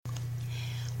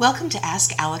Welcome to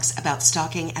Ask Alex About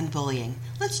Stalking and Bullying.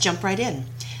 Let's jump right in.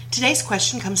 Today's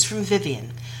question comes from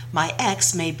Vivian. My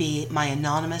ex may be my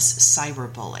anonymous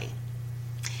cyberbully.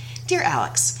 Dear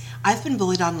Alex, I've been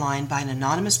bullied online by an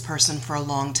anonymous person for a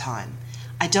long time.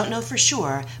 I don't know for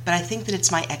sure, but I think that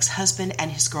it's my ex-husband and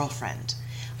his girlfriend.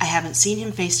 I haven't seen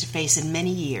him face to face in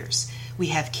many years. We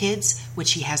have kids,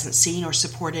 which he hasn't seen or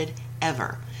supported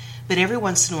ever. But every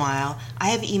once in a while, I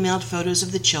have emailed photos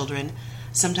of the children.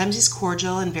 Sometimes he's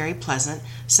cordial and very pleasant.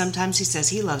 Sometimes he says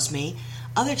he loves me.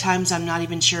 Other times I'm not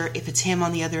even sure if it's him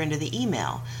on the other end of the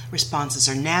email. Responses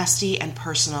are nasty and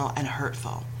personal and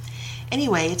hurtful.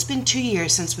 Anyway, it's been 2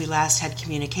 years since we last had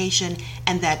communication,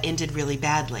 and that ended really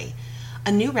badly.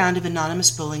 A new round of anonymous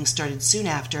bullying started soon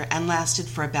after and lasted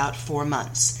for about 4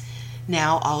 months.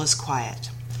 Now all is quiet.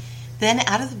 Then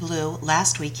out of the blue,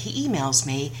 last week he emails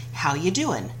me, "How you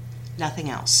doing?" Nothing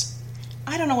else.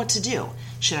 I don't know what to do.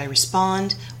 Should I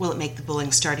respond? Will it make the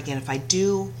bullying start again if I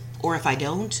do? Or if I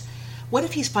don't? What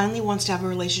if he finally wants to have a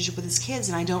relationship with his kids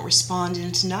and I don't respond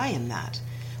and deny him that?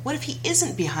 What if he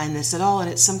isn't behind this at all and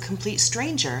it's some complete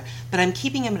stranger, but I'm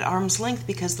keeping him at arm's length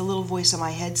because the little voice in my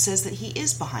head says that he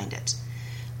is behind it?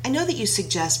 I know that you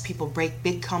suggest people break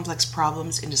big complex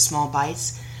problems into small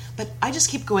bites, but I just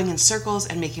keep going in circles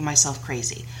and making myself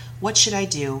crazy. What should I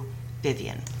do?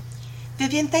 Vivian.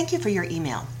 Vivian, thank you for your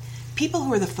email. People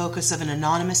who are the focus of an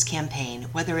anonymous campaign,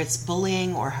 whether it's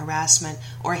bullying or harassment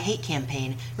or a hate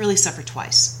campaign, really suffer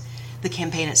twice. The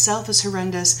campaign itself is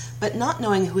horrendous, but not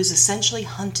knowing who is essentially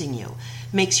hunting you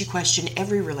makes you question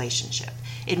every relationship.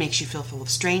 It makes you feel full of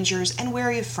strangers and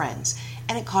wary of friends,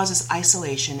 and it causes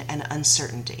isolation and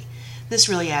uncertainty. This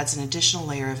really adds an additional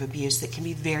layer of abuse that can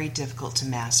be very difficult to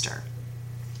master.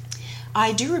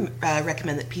 I do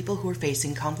recommend that people who are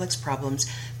facing complex problems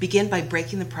begin by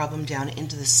breaking the problem down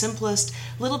into the simplest,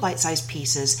 little bite-sized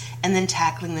pieces and then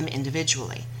tackling them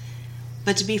individually.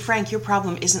 But to be frank, your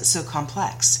problem isn't so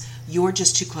complex. You're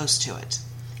just too close to it.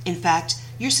 In fact,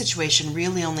 your situation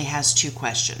really only has 2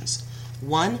 questions.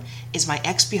 1, is my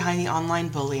ex behind the online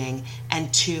bullying?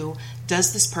 And 2,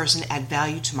 does this person add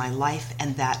value to my life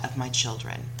and that of my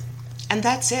children? And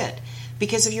that's it.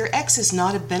 Because if your ex is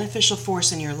not a beneficial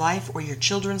force in your life or your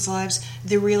children's lives,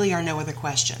 there really are no other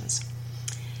questions.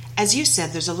 As you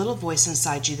said, there's a little voice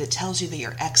inside you that tells you that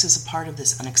your ex is a part of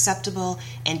this unacceptable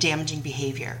and damaging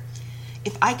behavior.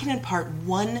 If I can impart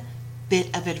one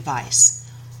bit of advice,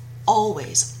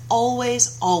 always,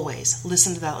 always, always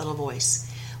listen to that little voice.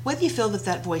 Whether you feel that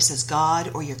that voice is God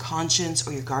or your conscience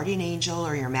or your guardian angel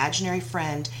or your imaginary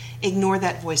friend, ignore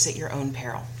that voice at your own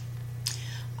peril.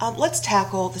 Let's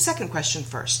tackle the second question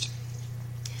first.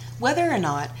 Whether or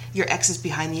not your ex is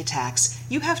behind the attacks,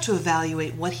 you have to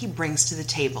evaluate what he brings to the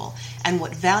table and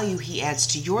what value he adds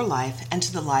to your life and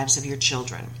to the lives of your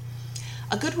children.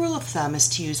 A good rule of thumb is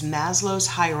to use Maslow's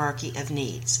hierarchy of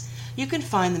needs. You can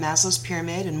find the Maslow's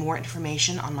Pyramid and more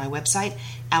information on my website,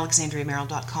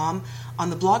 alexandriamerrill.com, on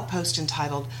the blog post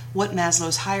entitled, What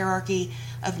Maslow's Hierarchy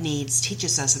of Needs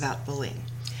Teaches Us About Bullying.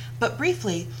 But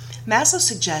briefly, Maslow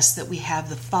suggests that we have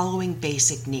the following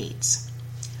basic needs.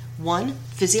 1,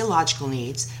 physiological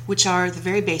needs, which are the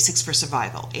very basics for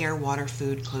survival: air, water,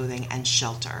 food, clothing, and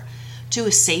shelter. 2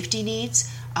 is safety needs.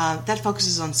 That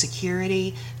focuses on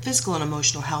security, physical and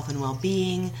emotional health and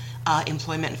well-being,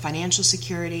 employment and financial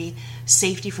security,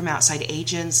 safety from outside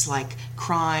agents like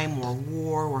crime or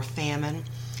war or famine.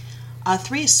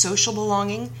 3 is social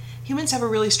belonging. Humans have a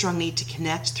really strong need to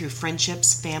connect through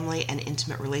friendships, family, and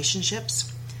intimate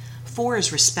relationships. 4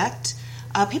 is respect.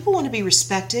 People want to be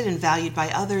respected and valued by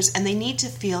others, and they need to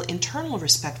feel internal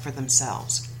respect for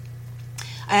themselves.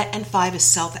 And 5 is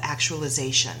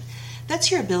self-actualization.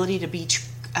 That's your ability to be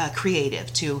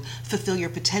creative, to fulfill your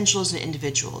potential as an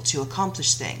individual, to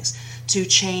accomplish things, to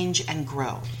change and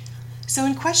grow. So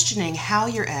in questioning how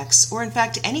your ex, or in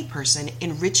fact any person,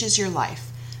 enriches your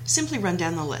life, simply run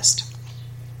down the list.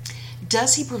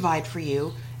 Does he provide for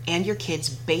you and your kids'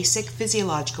 basic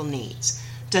physiological needs?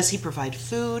 Does he provide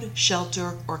food,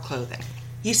 shelter, or clothing?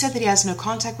 You said that he has no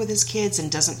contact with his kids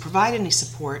and doesn't provide any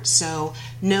support, so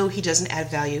no, he doesn't add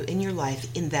value in your life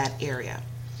in that area.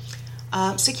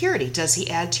 Security. Does he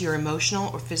add to your emotional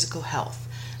or physical health?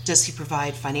 Does he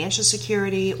provide financial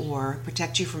security or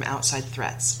protect you from outside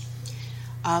threats?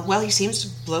 Well, he seems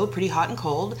to blow pretty hot and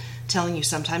cold, telling you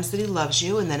sometimes that he loves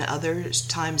you and then other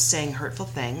times saying hurtful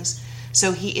things.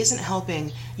 So he isn't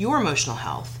helping your emotional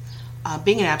health.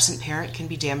 Being an absent parent can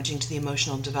be damaging to the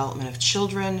emotional development of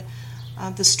children.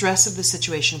 The stress of the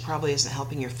situation probably isn't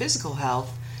helping your physical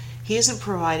health. He isn't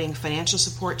providing financial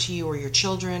support to you or your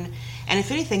children. And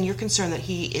if anything, you're concerned that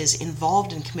he is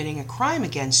involved in committing a crime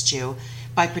against you,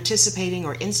 by participating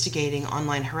or instigating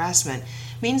online harassment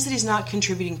means that he's not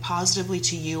contributing positively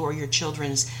to you or your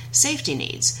children's safety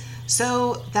needs.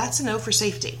 So that's a no for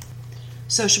safety.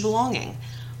 Social belonging.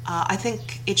 I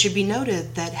think it should be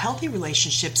noted that healthy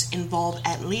relationships involve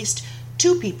at least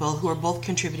two people who are both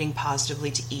contributing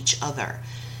positively to each other.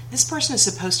 This person is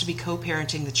supposed to be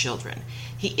co-parenting the children.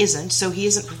 He isn't, so he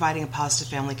isn't providing a positive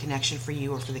family connection for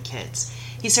you or for the kids.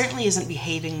 He certainly isn't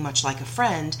behaving much like a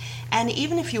friend, and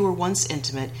even if you were once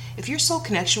intimate, if your sole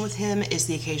connection with him is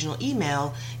the occasional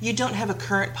email, you don't have a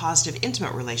current positive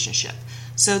intimate relationship.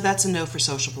 So that's a no for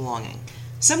social belonging.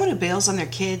 Someone who bails on their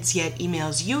kids yet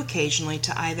emails you occasionally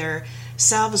to either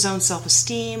salve his own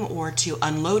self-esteem or to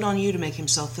unload on you to make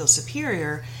himself feel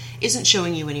superior isn't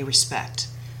showing you any respect.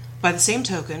 By the same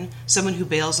token, someone who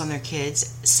bails on their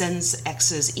kids, sends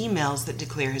exes emails that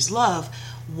declare his love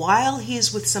while he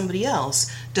is with somebody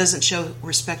else, doesn't show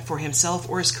respect for himself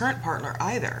or his current partner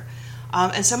either.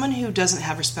 And someone who doesn't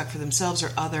have respect for themselves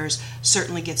or others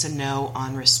certainly gets a no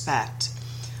on respect.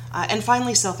 And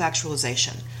finally,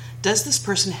 self-actualization. Does this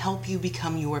person help you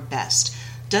become your best?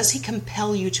 Does he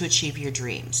compel you to achieve your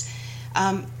dreams?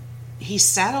 He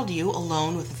saddled you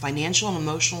alone with the financial and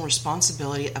emotional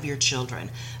responsibility of your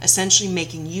children, essentially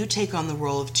making you take on the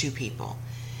role of two people.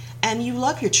 And you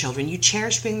love your children, you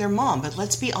cherish being their mom, but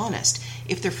let's be honest,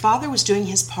 if their father was doing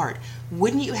his part,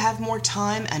 wouldn't you have more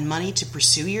time and money to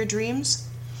pursue your dreams?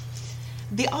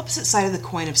 The opposite side of the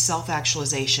coin of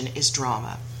self-actualization is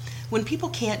drama. When people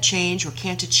can't change or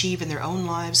can't achieve in their own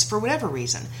lives for whatever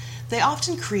reason, they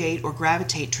often create or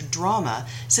gravitate to drama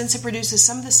since it produces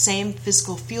some of the same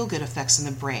physical feel-good effects in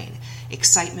the brain: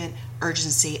 excitement,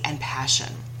 urgency, and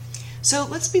passion. So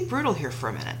let's be brutal here for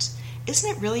a minute. Isn't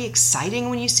it really exciting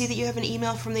when you see that you have an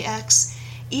email from the ex?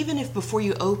 Even if before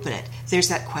you open it, there's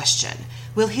that question: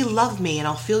 will he love me and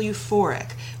I'll feel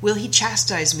euphoric? Will he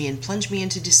chastise me and plunge me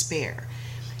into despair?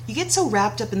 You get so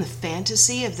wrapped up in the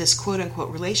fantasy of this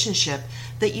quote-unquote relationship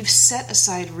that you've set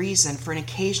aside reason for an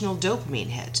occasional dopamine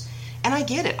hit. And I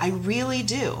get it, I really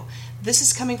do. This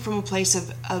is coming from a place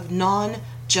of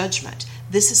non-judgment.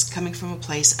 This is coming from a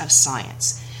place of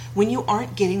science. When you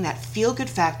aren't getting that feel-good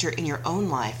factor in your own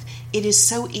life, it is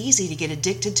so easy to get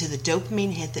addicted to the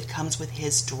dopamine hit that comes with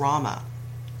his drama.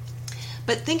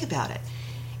 But think about it.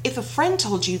 If a friend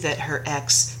told you that her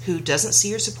ex, who doesn't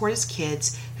see or support his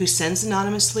kids, who sends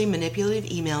anonymously manipulative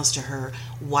emails to her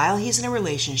while he's in a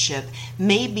relationship,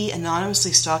 may be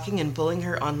anonymously stalking and bullying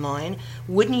her online,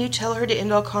 wouldn't you tell her to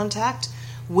end all contact?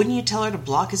 Wouldn't you tell her to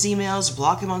block his emails,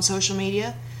 block him on social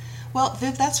media? Well,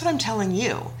 Viv, that's what I'm telling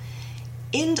you.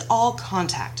 End all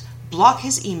contact. Block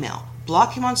his email.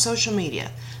 Block him on social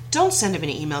media. Don't send him an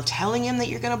email telling him that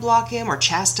you're going to block him or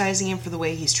chastising him for the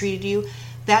way he's treated you.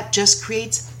 That just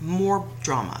creates more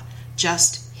drama.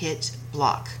 Just hit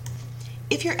block.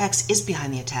 If your ex is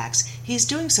behind the attacks, he's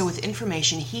doing so with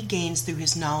information he gains through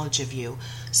his knowledge of you,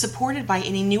 supported by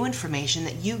any new information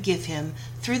that you give him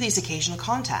through these occasional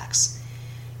contacts.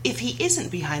 If he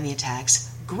isn't behind the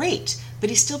attacks, great,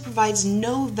 but he still provides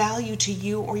no value to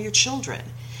you or your children.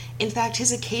 In fact,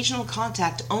 his occasional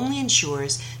contact only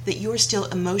ensures that you're still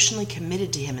emotionally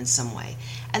committed to him in some way,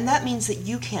 and that means that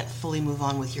you can't fully move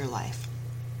on with your life.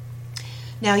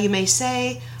 Now, you may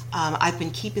say, I've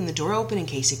been keeping the door open in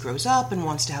case he grows up and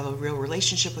wants to have a real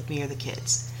relationship with me or the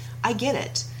kids. I get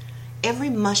it.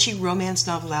 Every mushy romance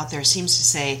novel out there seems to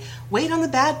say, wait on the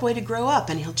bad boy to grow up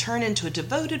and he'll turn into a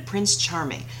devoted Prince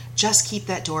Charming. Just keep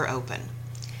that door open.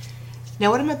 Now,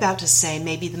 what I'm about to say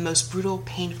may be the most brutal,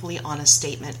 painfully honest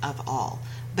statement of all,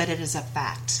 but it is a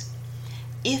fact.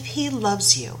 If he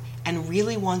loves you and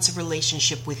really wants a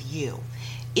relationship with you,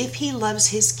 if he loves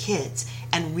his kids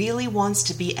and really wants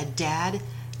to be a dad,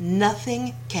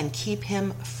 nothing can keep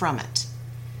him from it.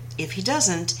 If he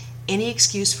doesn't, any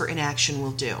excuse for inaction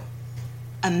will do.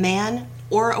 A man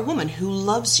or a woman who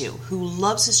loves you, who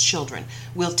loves his children,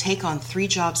 will take on 3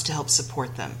 jobs to help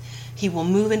support them. He will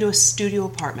move into a studio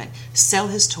apartment, sell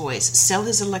his toys, sell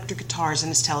his electric guitars and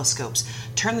his telescopes,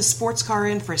 turn the sports car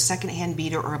in for a second-hand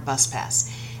beater or a bus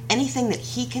pass. Anything that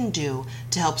he can do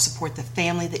to help support the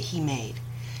family that he made.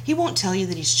 He won't tell you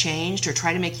that he's changed or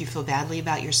try to make you feel badly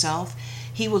about yourself.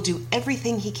 He will do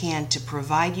everything he can to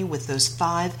provide you with those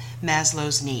 5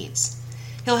 Maslow's needs.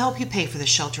 He'll help you pay for the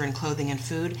shelter and clothing and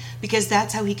food because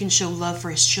that's how he can show love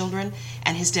for his children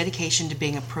and his dedication to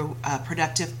being a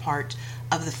productive part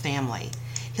of the family.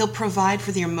 He'll provide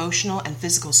for their emotional and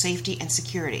physical safety and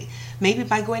security, maybe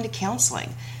by going to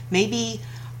counseling, maybe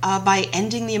by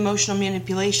ending the emotional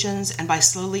manipulations and by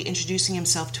slowly introducing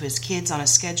himself to his kids on a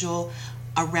schedule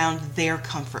around their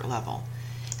comfort level.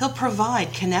 He'll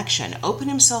provide connection, open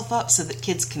himself up so that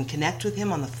kids can connect with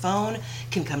him on the phone,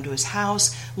 can come to his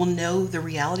house, will know the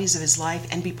realities of his life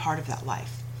and be part of that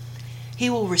life. He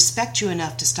will respect you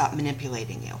enough to stop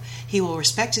manipulating you. He will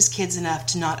respect his kids enough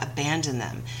to not abandon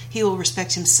them. He will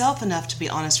respect himself enough to be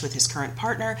honest with his current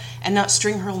partner and not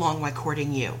string her along while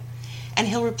courting you. And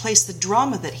he'll replace the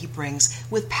drama that he brings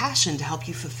with passion to help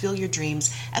you fulfill your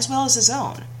dreams as well as his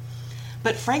own.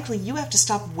 But frankly, you have to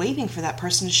stop waiting for that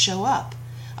person to show up.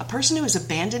 A person who has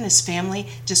abandoned his family,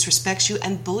 disrespects you,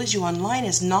 and bullies you online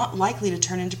is not likely to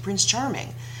turn into Prince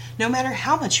Charming, no matter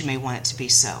how much you may want it to be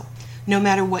so, no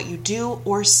matter what you do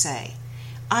or say.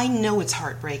 I know it's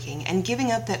heartbreaking, and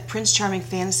giving up that Prince Charming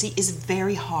fantasy is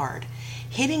very hard.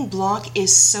 Hitting block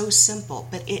is so simple,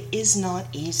 but it is not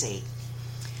easy.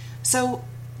 So,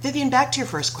 Vivian, back to your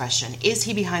first question. Is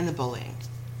he behind the bullying?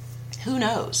 Who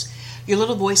knows? Your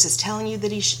little voice is telling you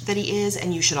that he is,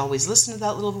 and you should always listen to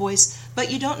that little voice,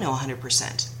 but you don't know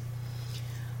 100%.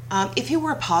 If he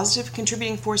were a positive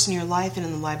contributing force in your life and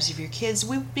in the lives of your kids,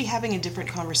 we would be having a different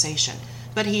conversation.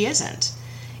 But he isn't.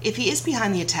 If he is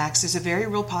behind the attacks, there's a very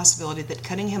real possibility that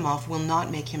cutting him off will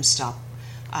not make him stop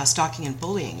stalking and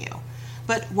bullying you.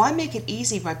 But why make it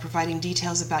easy by providing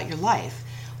details about your life?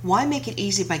 Why make it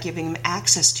easy by giving him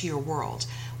access to your world?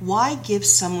 Why give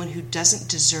someone who doesn't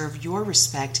deserve your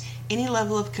respect any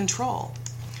level of control?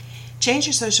 Change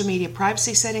your social media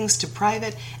privacy settings to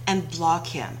private and block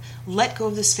him. Let go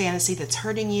of this fantasy that's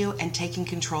hurting you and taking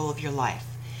control of your life.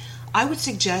 I would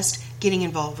suggest getting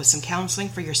involved with some counseling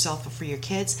for yourself or for your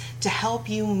kids to help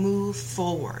you move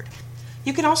forward.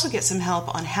 You can also get some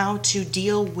help on how to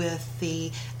deal with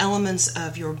the elements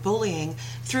of your bullying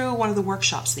through one of the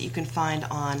workshops that you can find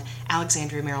on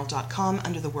alexandriamerrill.com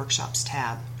under the Workshops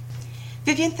tab.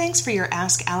 Vivian, thanks for your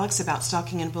Ask Alex About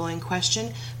Stalking and Bullying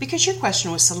question. Because your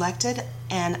question was selected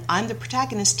and I'm the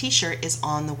protagonist t-shirt is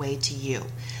on the way to you.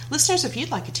 Listeners, if you'd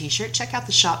like a t-shirt, check out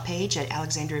the shop page at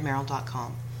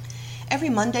alexandriamerrill.com. Every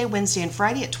Monday, Wednesday, and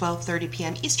Friday at 12:30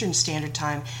 p.m. Eastern Standard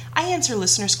Time, I answer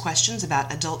listeners' questions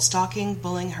about adult stalking,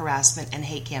 bullying, harassment, and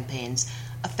hate campaigns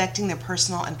affecting their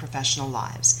personal and professional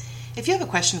lives. If you have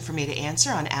a question for me to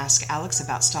answer on Ask Alex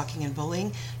About Stalking and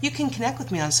Bullying, you can connect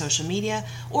with me on social media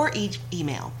or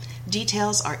email.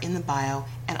 Details are in the bio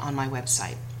and on my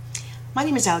website. My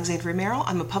name is Alexandria Merrill.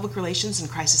 I'm a public relations and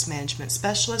crisis management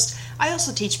specialist. I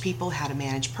also teach people how to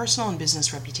manage personal and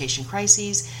business reputation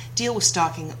crises, deal with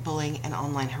stalking, bullying, and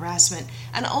online harassment,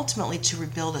 and ultimately to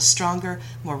rebuild a stronger,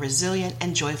 more resilient,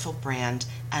 and joyful brand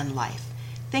and life.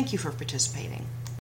 Thank you for participating.